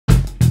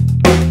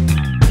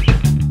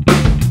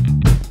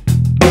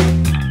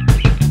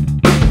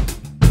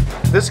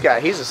This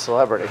guy, he's a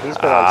celebrity. He's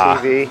been on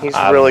TV. He's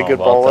a really good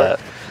bowler.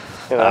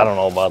 You know? I don't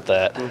know about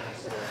that.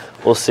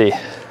 We'll see.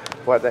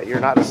 What, that you're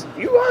not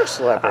you are a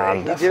celebrity. I'm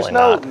You definitely just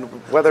know not.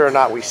 whether or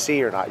not we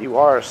see or not. You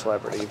are a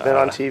celebrity. You've been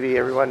on TV.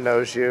 Everyone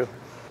knows you.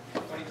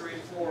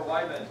 23-4,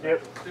 Wyman.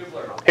 Yep.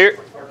 Stubler. Here.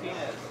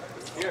 Martinez.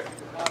 Here.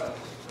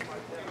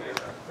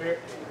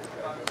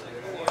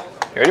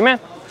 You ready, man?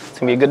 It's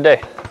gonna be a good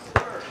day.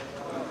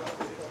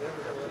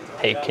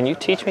 Hey, can you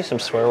teach me some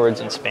swear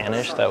words in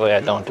Spanish? That way I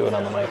don't do it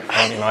on the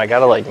microphone. You know, I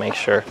gotta like make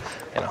sure,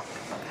 you know,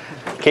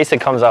 in case it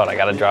comes out, I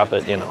gotta drop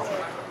it, you know.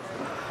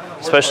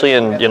 Especially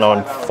in, you know,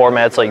 in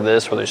formats like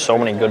this where there's so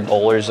many good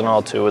bowlers and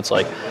all too, it's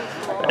like,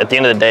 at the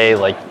end of the day,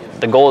 like,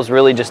 the goal is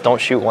really just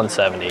don't shoot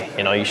 170.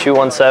 You know, you shoot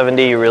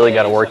 170, you really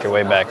gotta work your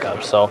way back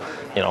up. So,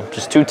 you know,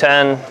 just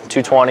 210,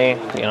 220,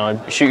 you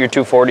know, shoot your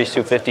 240s,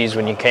 250s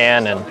when you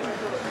can, and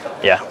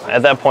yeah,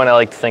 at that point I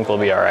like to think we'll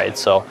be all right.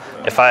 So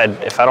if I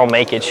don't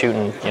make it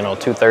shooting, you know,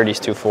 230s,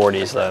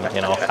 240s, then,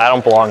 you know, I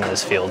don't belong in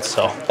this field,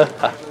 so.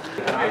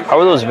 How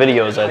were those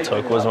videos I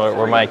took?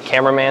 Were my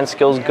cameraman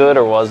skills good,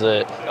 or was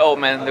it? Oh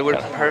man, they were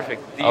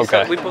perfect.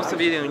 Okay. We posted a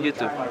video on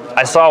YouTube.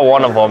 I saw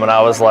one of them and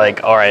I was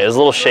like, all right, it was a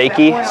little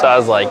shaky, so I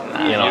was like,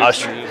 you know, I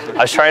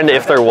was trying to,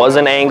 if there was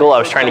an angle, I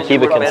was trying to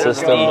keep it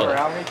consistent,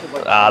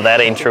 but that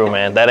ain't true,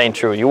 man. That ain't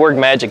true. You work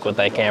magic with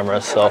that camera,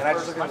 so. I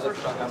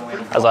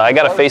was like, I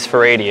got a face for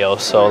radio,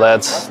 so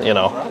that's, you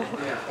know.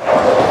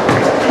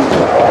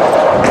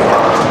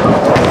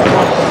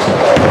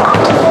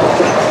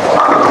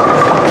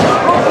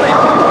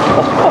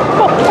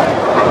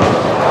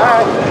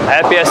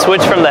 Happy I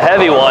switched from the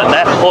heavy one.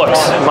 That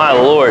hooks, my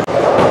lord.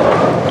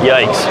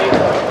 Yikes.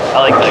 I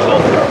like that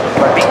goal.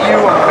 Beat you,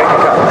 I'm gonna make a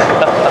cut.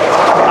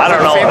 I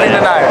don't know,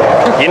 man.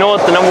 You know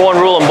what the #1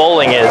 rule in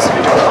bowling is?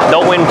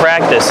 Don't win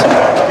practice.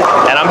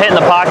 And I'm hitting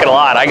the pocket a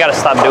lot. I gotta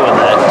stop doing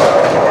that.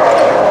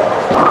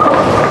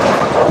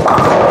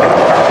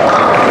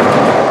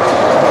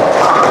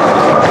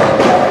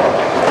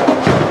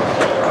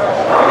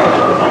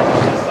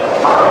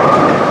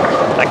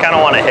 I kind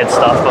of want to hit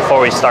stuff before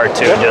we start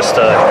too, just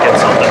to get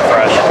something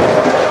fresh.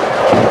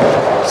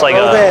 It's like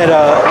Down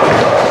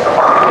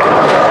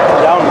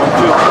one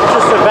too.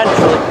 Just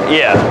eventually.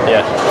 yeah.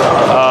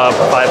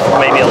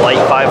 Maybe a light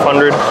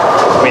 500. I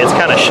mean, it's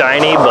kind of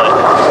shiny, but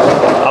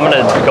I'm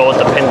gonna go with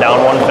the pin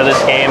down one for this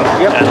game,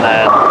 and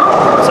then,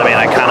 so I mean,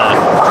 I kind of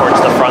torch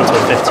the fronts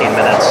with 15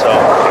 minutes, so.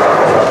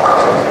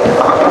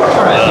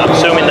 I'm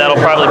assuming that'll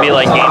probably be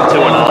like game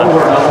 2 and on.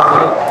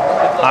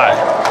 All right,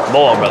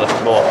 bowl on, brother,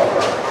 bowl.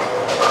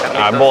 All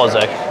right, bowl,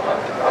 Zach.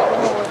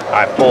 All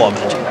right, bowl on,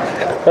 man.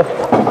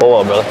 Bowl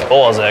on, brother.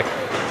 Bowl on, Zach.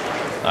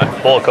 All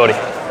right, bowl, Cody.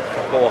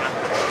 Bowl.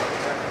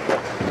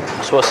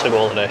 So what's the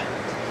goal today?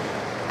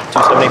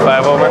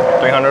 275 over?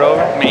 300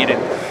 over? Made it.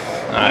 All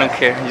I right. don't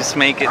care. Just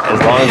make it. As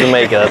long as you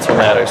make it, that's what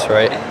matters,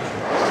 right?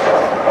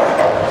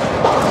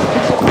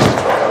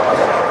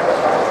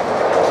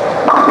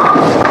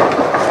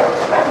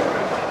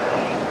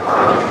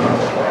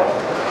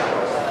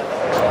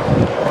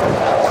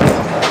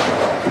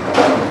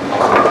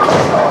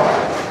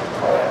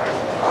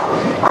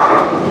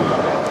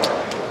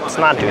 Let's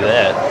not do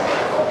that.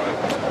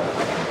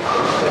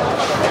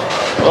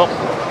 Well.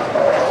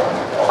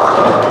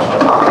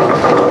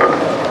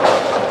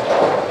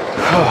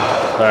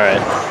 All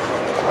right.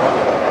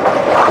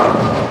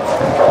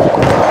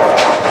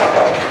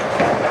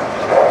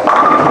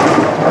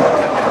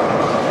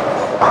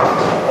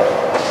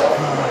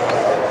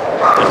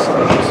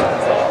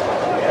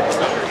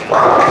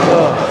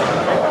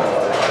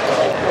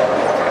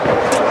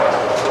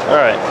 All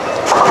right.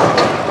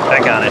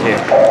 Back on it here.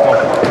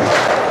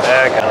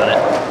 Back on it.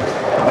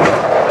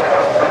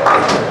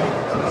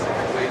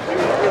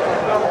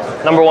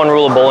 #1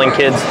 rule of bowling,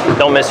 kids,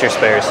 don't miss your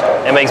spares.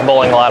 It makes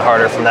bowling a lot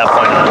harder from that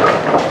point on.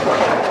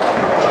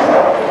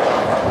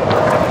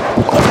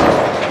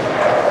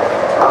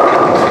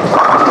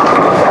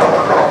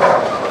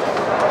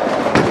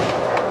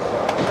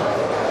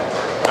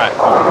 All right.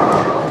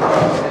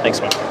 Thanks,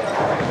 man.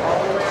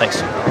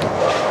 Thanks.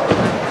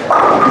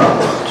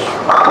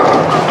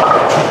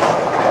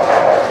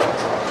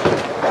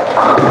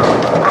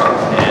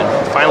 And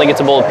finally get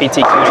to bowl a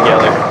PTQ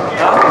together.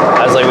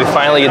 I was like, we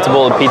finally get to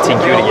bowl a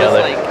PTQ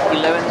together. Like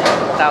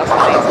 11,000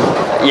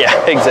 lanes. Yeah,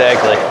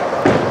 exactly.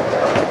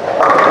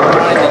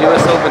 Not in the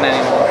US Open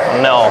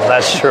anymore. No,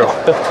 that's true.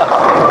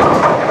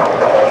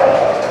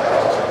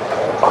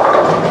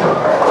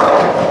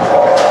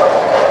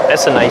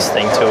 That's a nice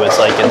thing too. It's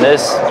like in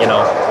this, you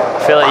know, I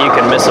feel like you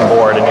can miss a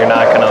board and you're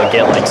not gonna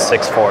get like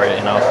 6 for it,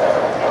 you know.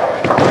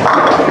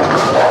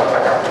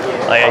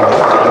 Like,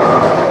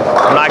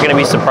 I'm not gonna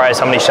be surprised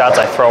how many shots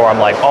I throw where I'm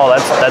like, oh,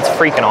 that's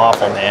freaking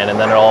awful, man, and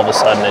then all of a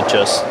sudden it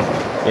just,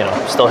 you know,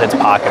 still hits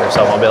pocket or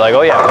something. I'll be like,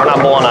 oh yeah, we're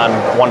not bowling on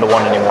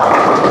 1-to-1 anymore.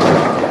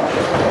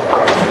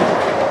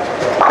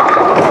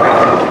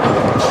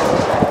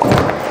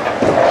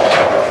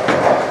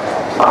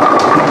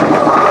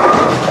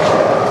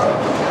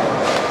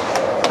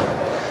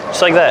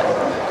 Just like that.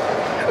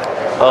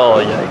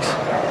 Oh, yikes.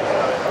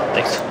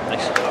 Thanks.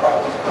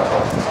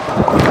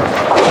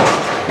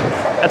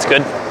 That's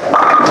good.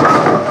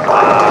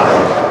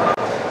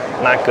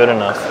 Not good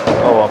enough.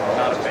 Oh well.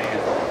 Not a fan.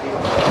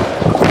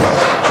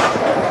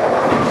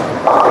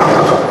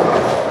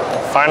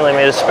 Finally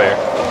made a spare.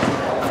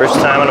 First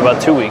time in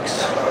about 2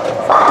 weeks.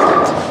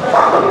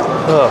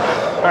 Oh,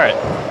 all right.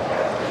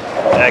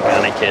 Back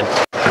on it, kid.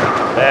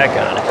 Back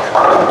on it.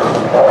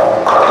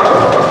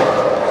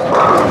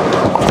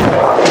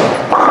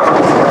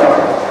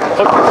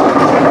 Hook.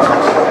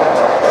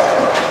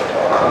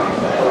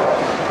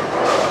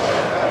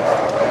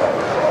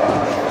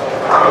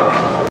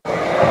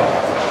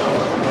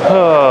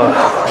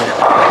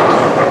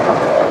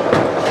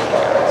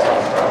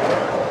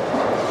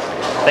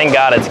 Thank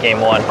God it's game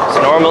one.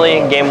 So normally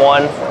in game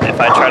one, if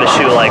I try to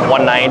shoot like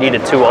 190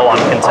 to 2-0, I'm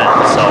content.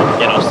 So,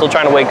 you know, still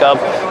trying to wake up,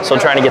 still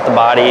trying to get the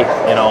body,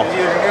 you know,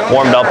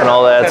 warmed up and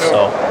all that.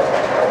 So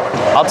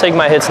I'll take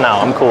my hits now.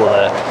 I'm cool with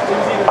that.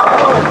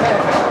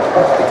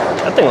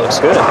 That thing looks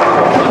good.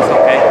 Looks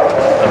okay.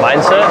 The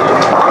mindset?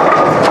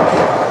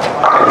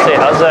 Say,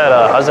 how's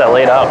that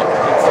laid out?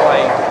 It's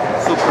like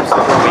super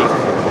weak.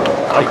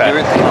 Like Okay.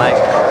 everything like. I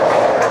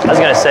was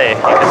gonna say,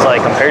 it's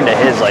like compared to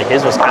his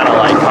was kind of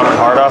like coming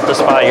hard off the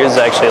spot. Yours is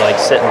actually like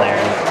sitting there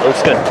and it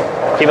looks good.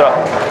 Keep it up.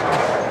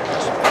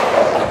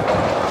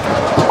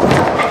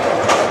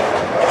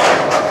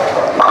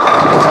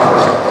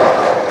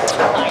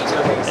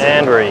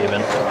 And we're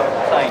even.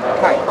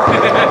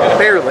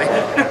 Barely.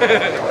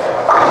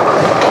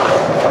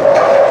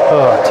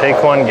 Oh,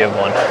 take one, give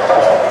one.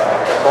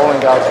 Bowling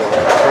gods are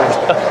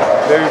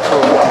very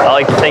cool. I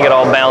like to think it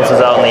all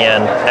balances out in the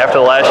end. After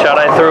the last shot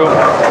I threw,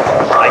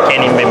 I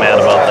can't even be mad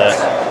about that.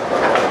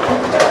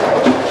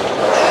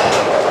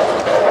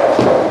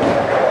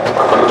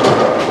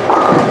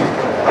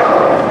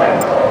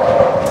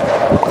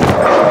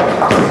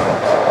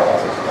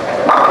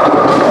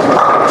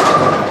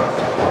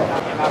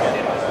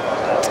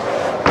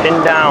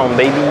 Pin down,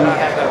 baby.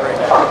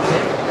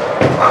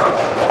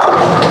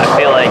 I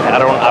feel like I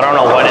don't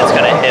know when it's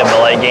gonna hit, but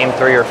like game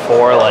 3 or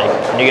 4, like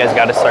you guys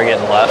got to start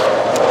getting left.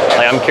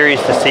 Like I'm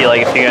curious to see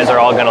like if you guys are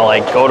all gonna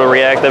like go to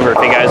reactive or if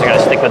you guys are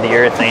gonna stick with the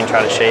urethane,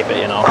 try to shape it,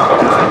 you know.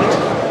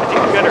 I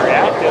think we got a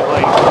reactive.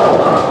 Like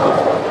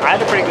I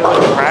had a pretty good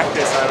look at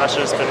practice. I must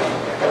have just been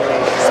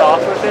really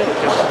soft with it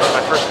because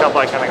my first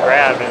couple I kind of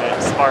grabbed and it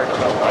sparked.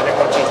 But I think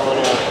once there's a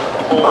little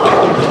hole,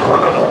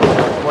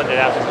 when it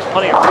happens, there's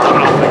plenty of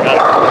room off the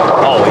gutter.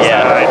 Oh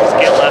yeah. So I just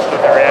get left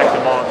with the reactive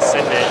ball and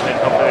send it, and then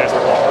hopefully there's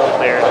a little hole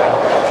there.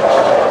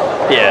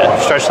 Yeah,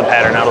 stretch the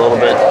pattern out a little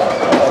bit.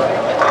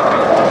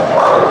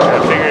 I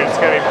figured it's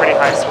gonna be pretty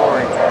high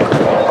scoring.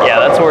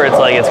 Yeah, that's where it's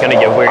like it's gonna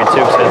get weird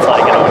too, because it's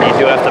like, you know, when you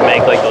do have to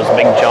make like those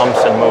big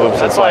jumps and moves,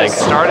 That's it's why like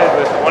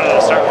wanted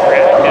to start with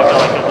reactive to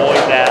like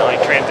avoid that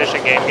like transition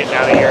game, getting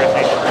out of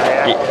urethane to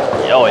reactive.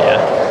 oh yeah.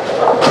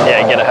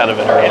 Yeah, get ahead of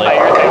it early. My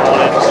urethane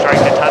wanted to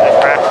strike a ton in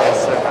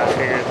practice, and I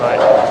figured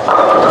like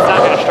it's not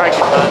going to strike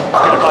a ton. It's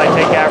going to probably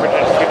take average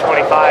of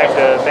 225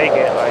 to make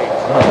it. Like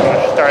I'm going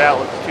to start out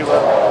with too low.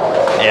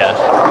 Yeah.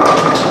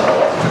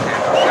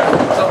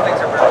 Some things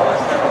are better less.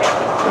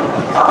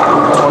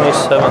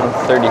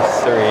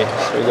 27:33. So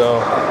we go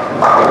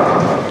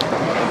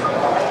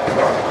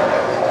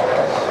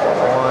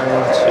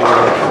 1, 2,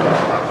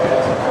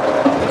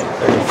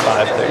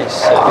 35,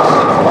 36.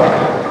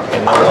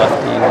 Okay, no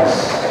lefties.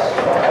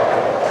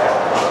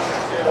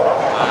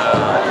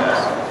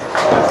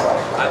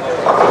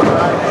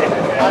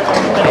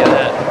 Any of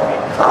that.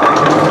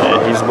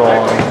 Yeah, he's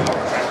bowling.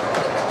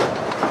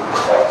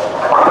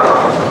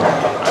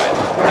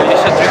 Have you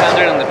shot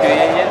 300 on the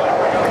PBA yet?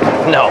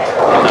 No.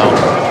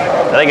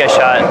 I think I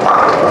shot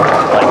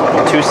like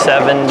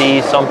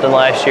 270 something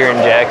last year in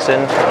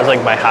Jackson. That was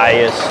like my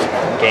highest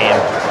game.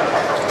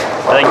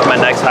 I think my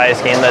next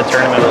highest game that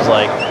tournament was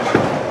like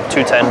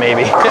 210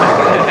 maybe. Like,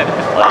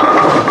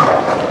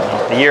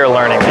 the year of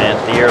learning, man.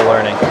 The year of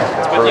learning.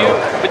 But you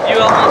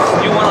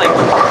won like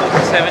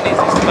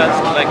 70s spots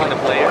like in the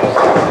players.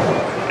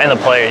 And the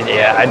players,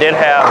 yeah. I did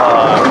have,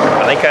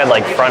 I think I had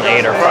like front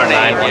 8 or front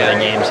 9 one of the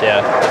games,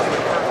 yeah.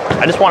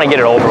 I just want to get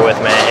it over with,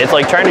 man. It's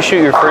like trying to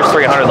shoot your first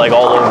 300 like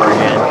all over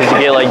again, because you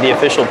get like the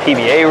official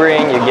PBA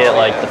ring, you get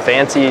like the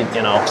fancy,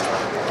 you know.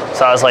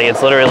 So I was like,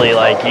 it's literally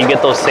like you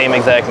get those same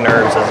exact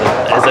nerves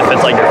as if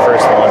it's like your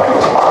first one.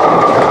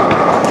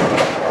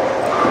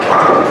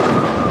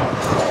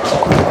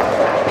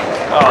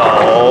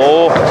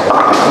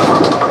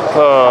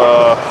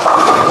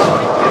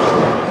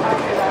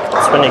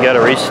 That's when you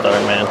gotta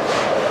restart, man.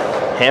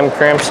 Ham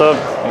cramps up,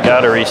 you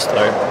gotta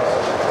restart.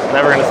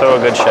 Never gonna throw a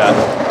good shot.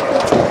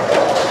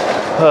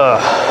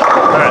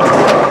 Alright.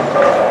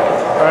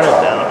 Run it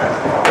down.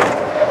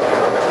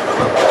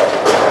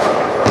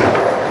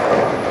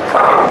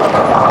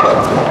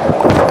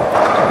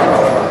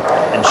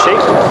 And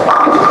shape.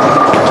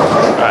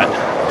 Alright.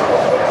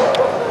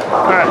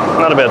 Alright,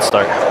 not a bad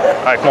start.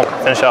 Alright, come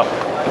on, finish out.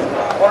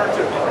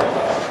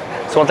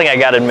 It's one thing I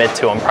gotta admit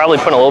too, I'm probably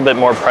putting a little bit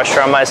more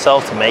pressure on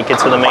myself to make it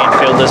to the main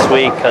field this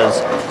week,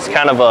 because it's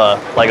kind of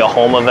like a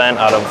home event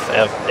out of,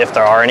 if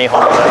there are any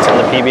home events in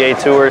the PBA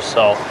Tour,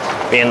 so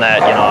being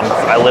that, you know,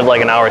 I live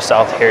like an hour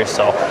south here,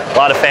 so a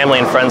lot of family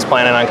and friends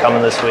planning on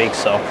coming this week.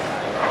 So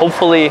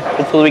hopefully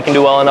we can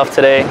do well enough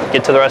today,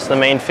 get to the rest of the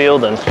main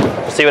field, and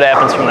we'll see what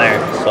happens from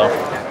there. So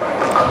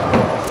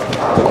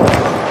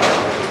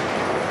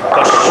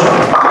push.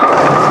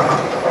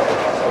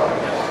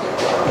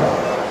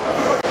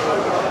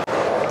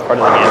 Part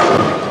of the game.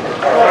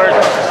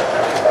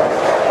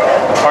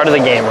 Part of the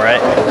game,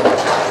 right?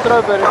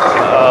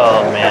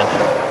 Oh man.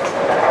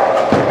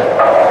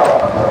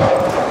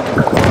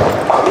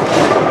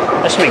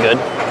 That should be good.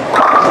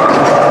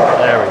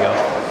 There we go.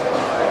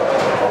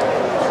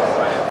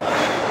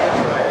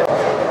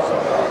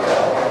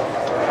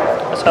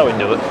 That's how we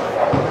do it.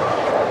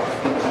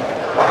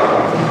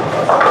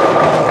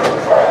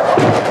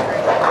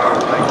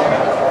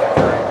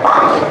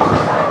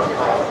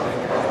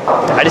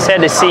 I just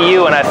had to see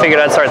you and I figured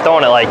I'd start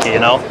throwing it like you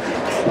know?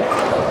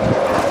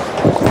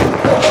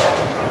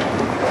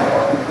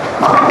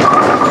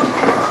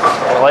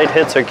 Light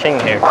hits are king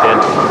here,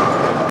 kid.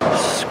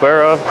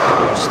 Square up,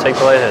 just take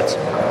the light hits.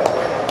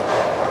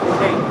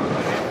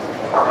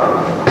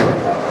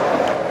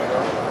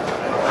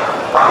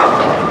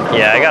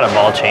 Yeah, I got a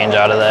ball change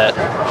out of that.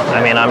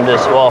 I mean, I'm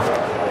just, well,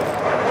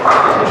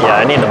 yeah,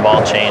 I need the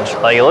ball change.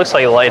 Like, it looks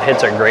like the light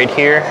hits are great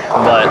here,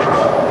 but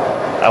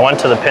I went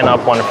to the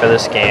pin-up one for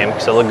this game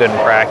because it looked good in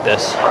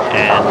practice,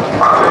 and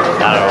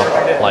I don't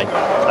know, like,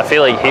 I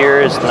feel like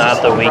here is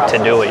not the week to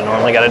do it. You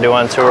normally got to do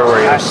on tour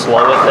where you're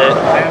slow with it,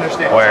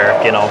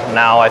 where, you know,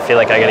 now I feel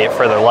like I got to get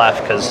further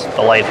left because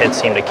the light hits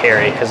seem to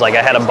carry. Because, like,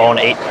 I had a bone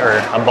 8 or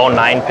a bone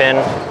 9 pin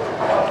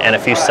and a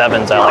few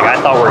 7s that, like,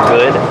 I thought were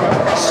good.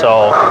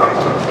 So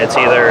it's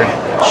either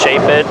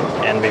shape it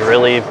and be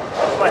really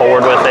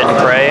forward with it and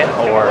pray,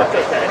 or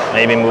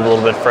maybe move a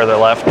little bit further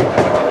left.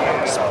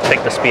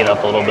 Pick the speed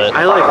up a little bit.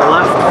 I like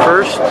left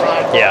first.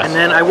 Yeah. And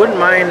then I wouldn't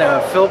mind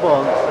fill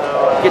ball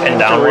getting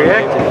down into one.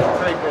 reactive.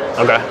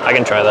 Okay, I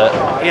can try that.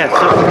 Yeah,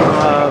 something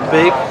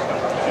big.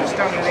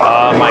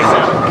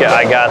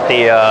 I got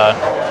the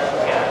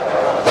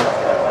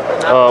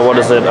what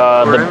is it?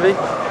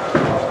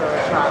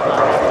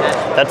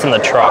 That's in the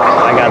truck.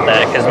 I got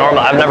that because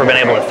normally I've never been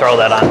able to throw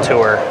that on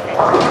tour,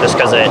 just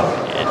because I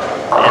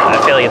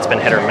feel like it's been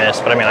hit or miss.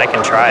 But I mean, I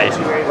can try.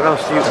 What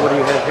else do you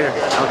have here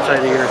outside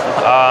of yours?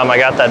 I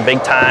got that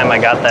big time. I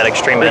got that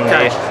extreme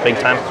envy. Big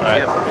time. All right.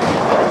 Yep.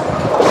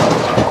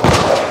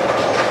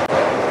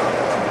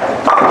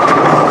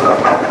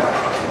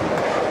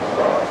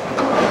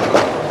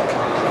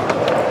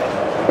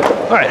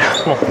 All right,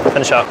 come on,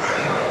 finish up.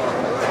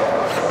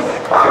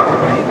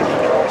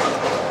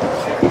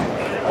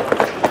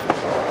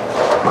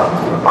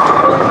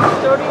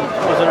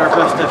 Wasn't our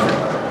best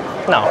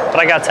effort. No, but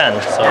I got 10,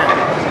 so.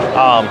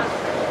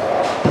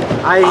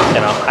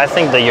 I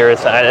think the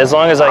Earth, as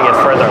long as I get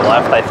further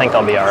left, I think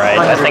I'll be all right.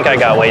 I think I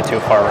got way too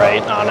far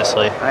right,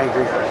 honestly. I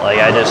agree. Like,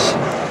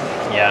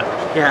 yeah.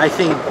 Yeah, I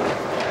think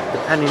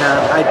depending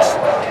on,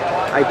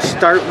 I'd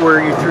start where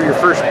you threw your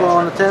first ball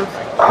on the 10th,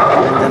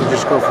 and then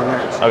just go from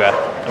there. Okay.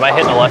 Am I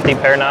hitting a lefty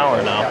pair now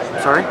or no?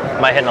 Sorry?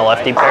 Am I hitting a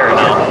lefty pair or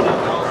no?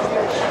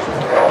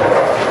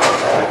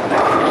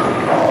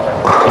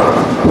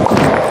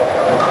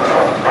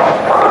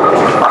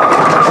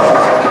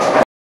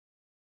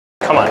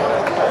 Come on.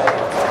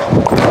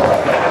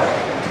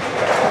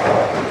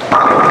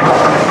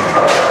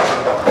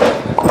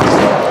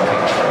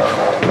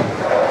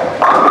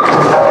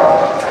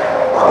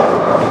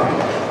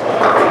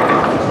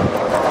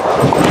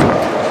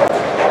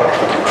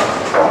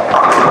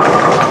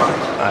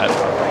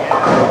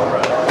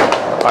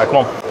 All right, come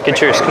on.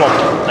 Get yours. Come on.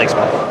 Thanks,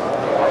 man.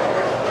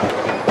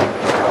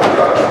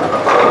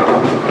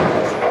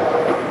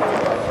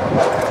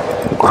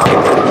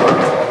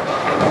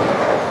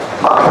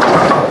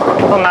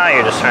 Well, now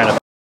you're just trying to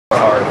throw it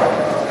hard.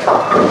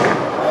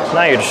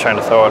 Now you're just trying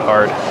to throw it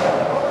hard.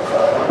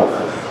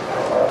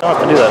 Don't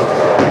have to do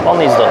that. Ball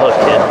needs the hook,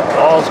 kid.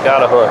 Ball's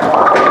got a hook.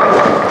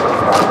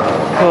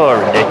 Oh,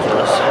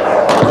 ridiculous.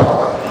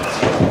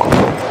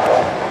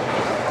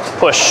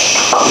 Push.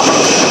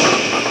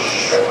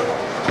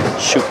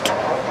 Shoot.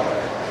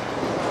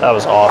 That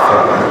was awful.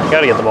 You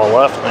gotta get the ball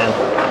left, man.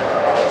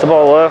 Get the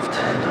ball left,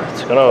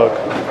 it's gonna hook.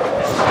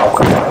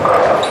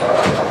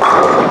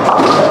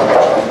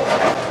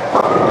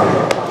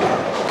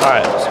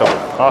 Alright, let's go.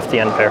 Off the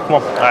end pair. Come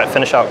on. Alright,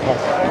 finish out. Come on.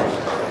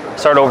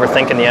 Start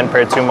overthinking the end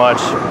pair too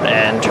much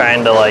and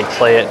trying to like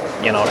play it,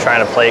 you know,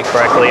 trying to play it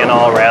correctly and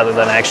all rather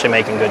than actually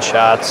making good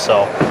shots.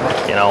 So,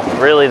 you know,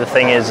 really the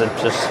thing is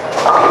it's just,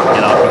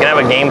 you know, you can have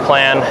a game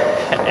plan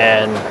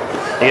and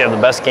you have the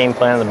best game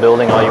plan in the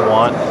building all you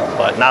want,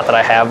 but not that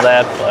I have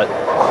that, but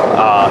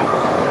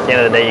at the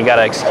end of the day, you got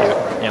to execute,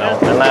 you know,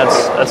 and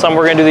that's something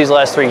we're going to do these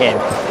last 3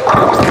 games.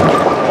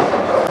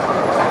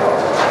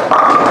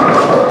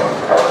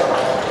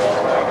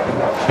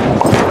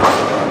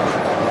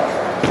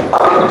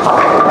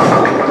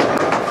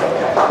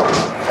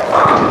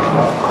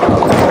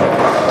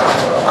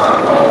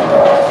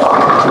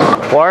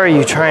 Why are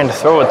you trying to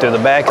throw it through the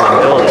back of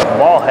the building? The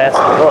ball has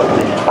to hook,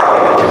 man.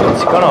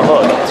 It's gonna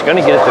hook. It's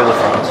gonna get it through the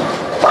front.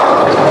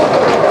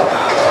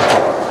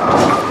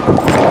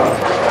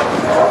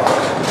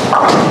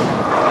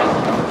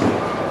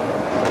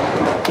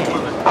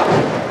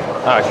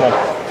 right, come on.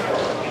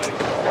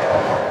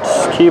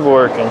 Just keep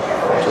working.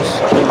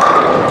 Just keep.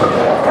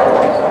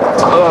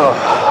 Oh,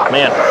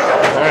 man.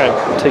 All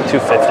right, take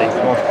 250.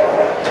 Come on.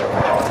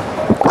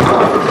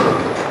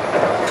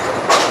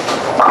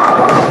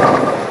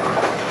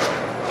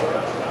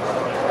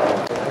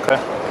 Okay.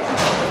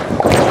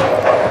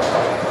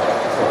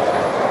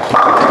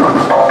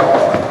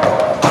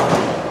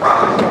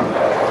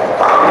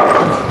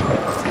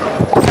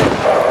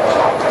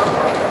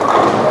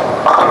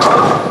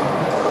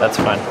 That's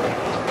fine.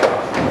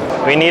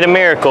 We need a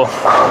miracle.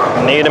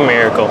 We need a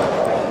miracle.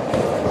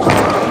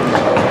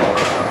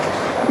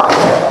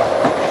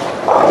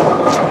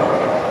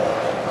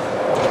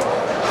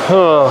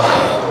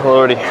 Oh,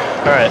 Lordy. All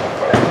right.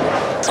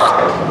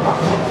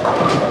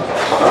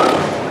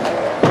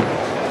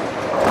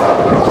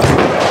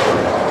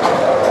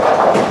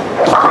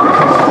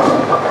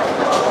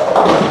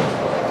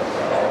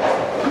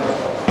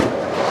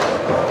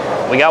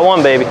 We got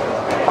one, baby.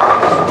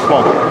 Come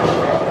on.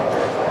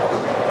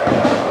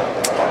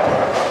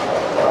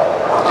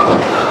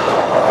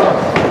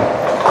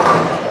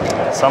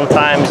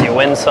 Sometimes you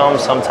win some,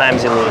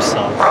 sometimes you lose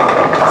some.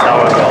 That's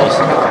how it goes.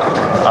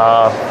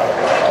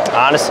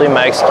 Honestly,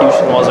 my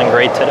execution wasn't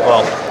great today.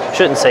 Well,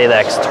 shouldn't say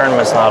that because the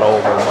tournament's not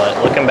over,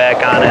 but looking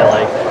back on it,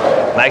 like,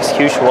 my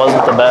execution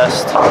wasn't the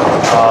best.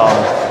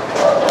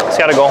 Just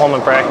got to go home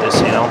and practice,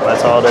 you know,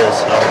 that's all it is.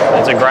 So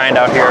it's a grind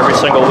out here every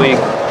single week,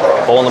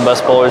 bowling the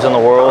best bowlers in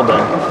the world,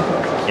 and,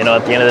 you know,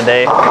 at the end of the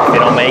day, if you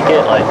don't make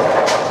it, like,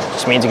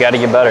 just means you got to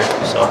get better.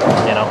 So,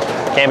 you know,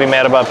 can't be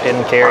mad about pin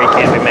and carry,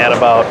 can't be mad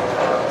about,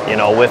 you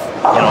know, with,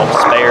 you know,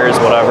 spares,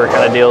 whatever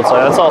kind of deal. It's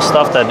like, that's all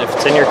stuff that if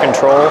it's in your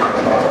control,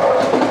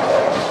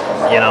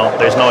 you know,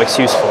 there's no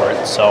excuse for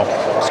it. So,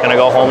 just gonna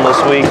go home this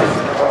week,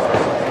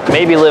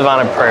 maybe live on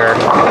a prayer.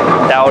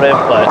 Doubt it,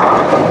 but,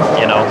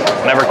 you know,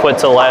 never quit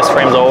till the last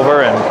frame's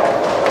over, and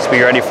just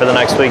be ready for the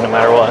next week no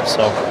matter what.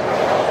 So.